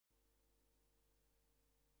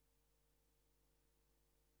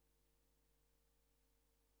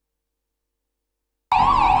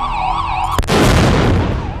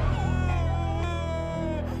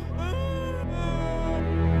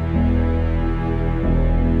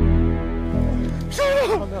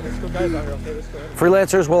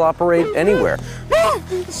Freelancers will operate anywhere.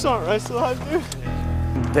 Sorry, I still have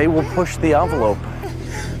to. They will push the envelope.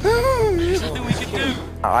 There's nothing we can do.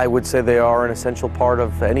 I would say they are an essential part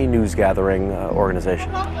of any news gathering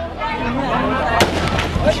organization.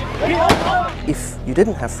 If you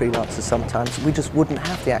didn't have freelancers sometimes, we just wouldn't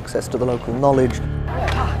have the access to the local knowledge,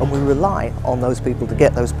 and we rely on those people to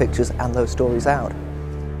get those pictures and those stories out.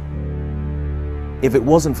 If it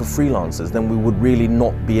wasn't for freelancers, then we would really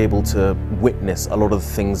not be able to witness a lot of the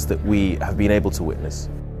things that we have been able to witness.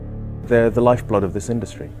 They're the lifeblood of this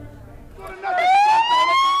industry.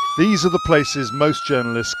 These are the places most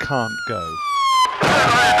journalists can't go.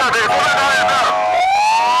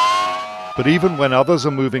 But even when others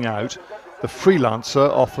are moving out, the freelancer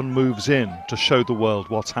often moves in to show the world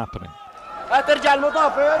what's happening.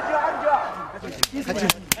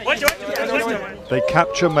 They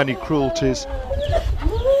capture many cruelties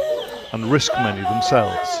and risk many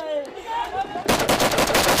themselves.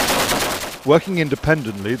 Working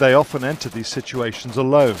independently, they often enter these situations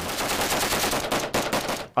alone.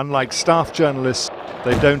 Unlike staff journalists,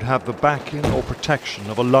 they don't have the backing or protection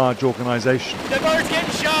of a large organisation. The bird's getting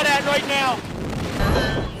shot at right now.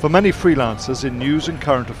 For many freelancers in news and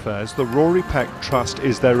current affairs, the Rory Peck Trust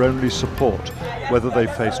is their only support, whether they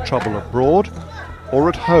face trouble abroad or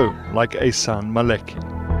at home, like Ehsan Maleki.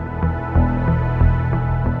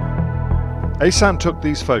 Ehsan took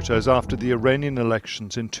these photos after the Iranian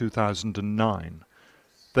elections in 2009.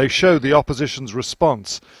 They show the opposition's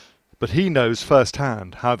response, but he knows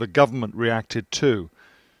firsthand how the government reacted too.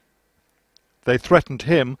 They threatened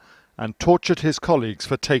him and tortured his colleagues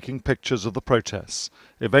for taking pictures of the protests.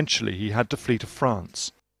 Eventually he had to flee to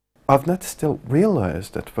France. I've not still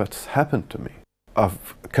realized that what's happened to me.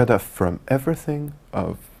 I've cut off from everything.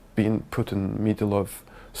 I've been put in the middle of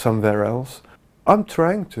somewhere else. I'm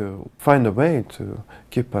trying to find a way to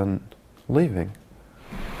keep on living.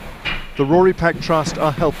 The Rory Peck Trust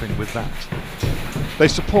are helping with that. They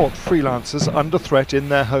support freelancers under threat in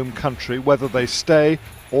their home country, whether they stay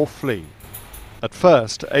or flee. At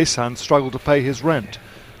first, Ehsan struggled to pay his rent.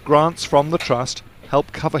 Grants from the trust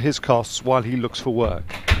help cover his costs while he looks for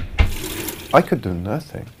work. I could do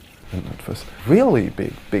nothing, and it was really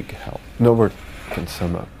big help. No word can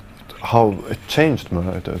sum up how it changed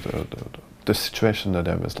the situation that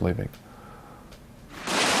I was living.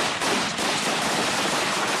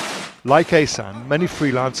 Like Ehsan, many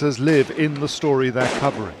freelancers live in the story they're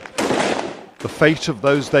covering. The fate of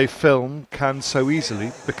those they film can so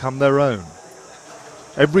easily become their own.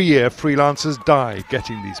 Every year, freelancers die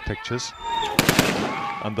getting these pictures,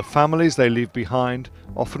 and the families they leave behind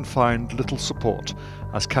often find little support,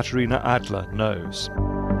 as Katarina Adler knows.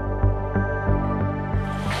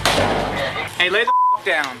 Hey, lay the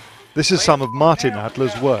down. This is some of Martin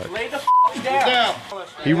Adler's work. Lay the down.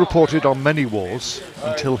 He reported on many wars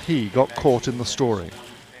until he got caught in the story.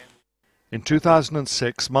 In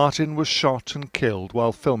 2006, Martin was shot and killed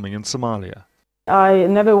while filming in Somalia. I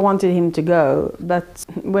never wanted him to go, but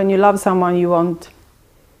when you love someone, you want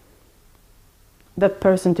that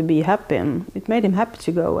person to be happy. It made him happy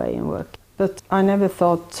to go away and work. But I never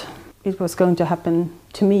thought it was going to happen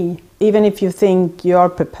to me. Even if you think you are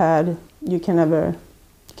prepared, you can never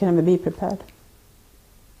be prepared.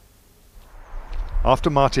 After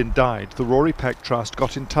Martin died, the Rory Peck Trust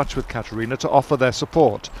got in touch with Katarina to offer their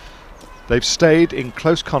support. They've stayed in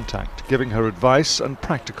close contact, giving her advice and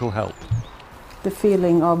practical help. The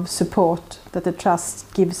feeling of support that the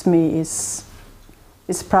trust gives me is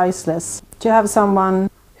priceless. To have someone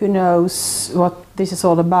who knows what this is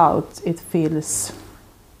all about, it feels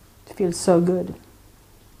so good.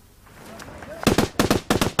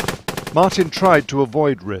 Martin tried to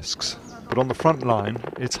avoid risks, but on the front line,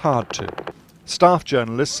 it's hard to. Staff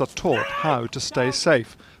journalists are taught how to stay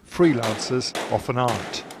safe. Freelancers often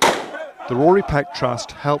aren't. The Rory Peck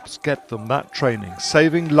Trust helps get them that training,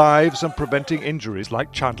 saving lives and preventing injuries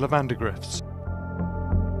like Chandler Vandergrift's.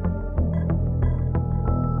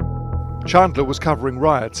 Chandler was covering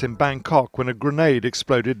riots in Bangkok when a grenade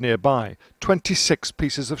exploded nearby. 26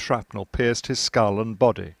 pieces of shrapnel pierced his skull and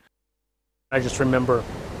body. I just remember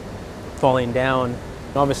falling down.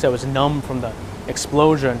 Obviously I was numb from the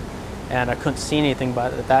explosion and I couldn't see anything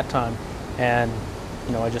at that time. And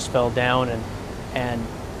I just fell down and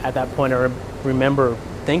at that point I remember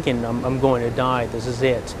thinking, I'm going to die, this is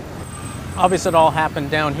it. Obviously it all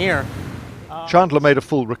happened down here. Chandler made a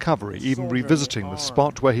full recovery, even revisiting the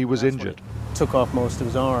spot where he was injured. Took off most of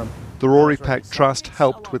his arm. The Rory Peck Trust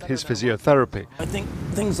helped with his physiotherapy. I think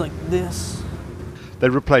things like this. They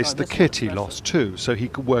replaced the kit he lost too, so he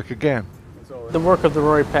could work again. The work of the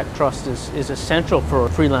Rory Peck Trust is essential for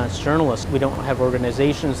freelance journalists. We don't have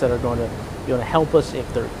organizations that are going to be able to help us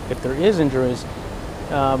if there is injuries.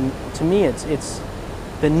 To me, it's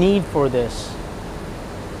the need for this.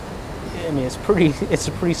 I mean, it's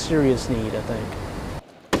a pretty serious need, I think.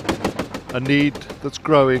 A need that's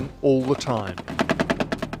growing all the time.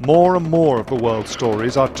 More and more of the world's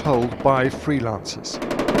stories are told by freelancers.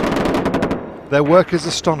 Their work is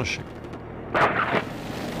astonishing.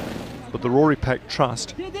 But the Rory Peck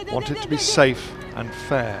Trust want it to be safe and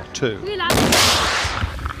fair too.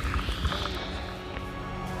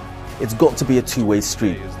 It's got to be a two-way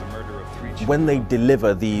street. When they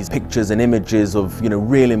deliver these pictures and images of,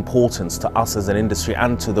 real importance to us as an industry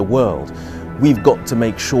and to the world, we've got to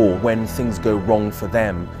make sure when things go wrong for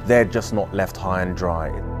them, they're just not left high and dry.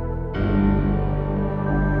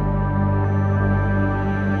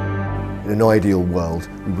 In an ideal world,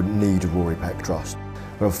 we wouldn't need a Rory Peck Trust.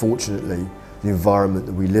 But unfortunately, the environment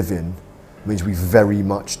that we live in means we very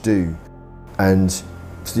much do. And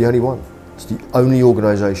it's the only one. It's the only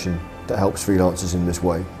organisation that helps freelancers in this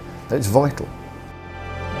way. And it's vital.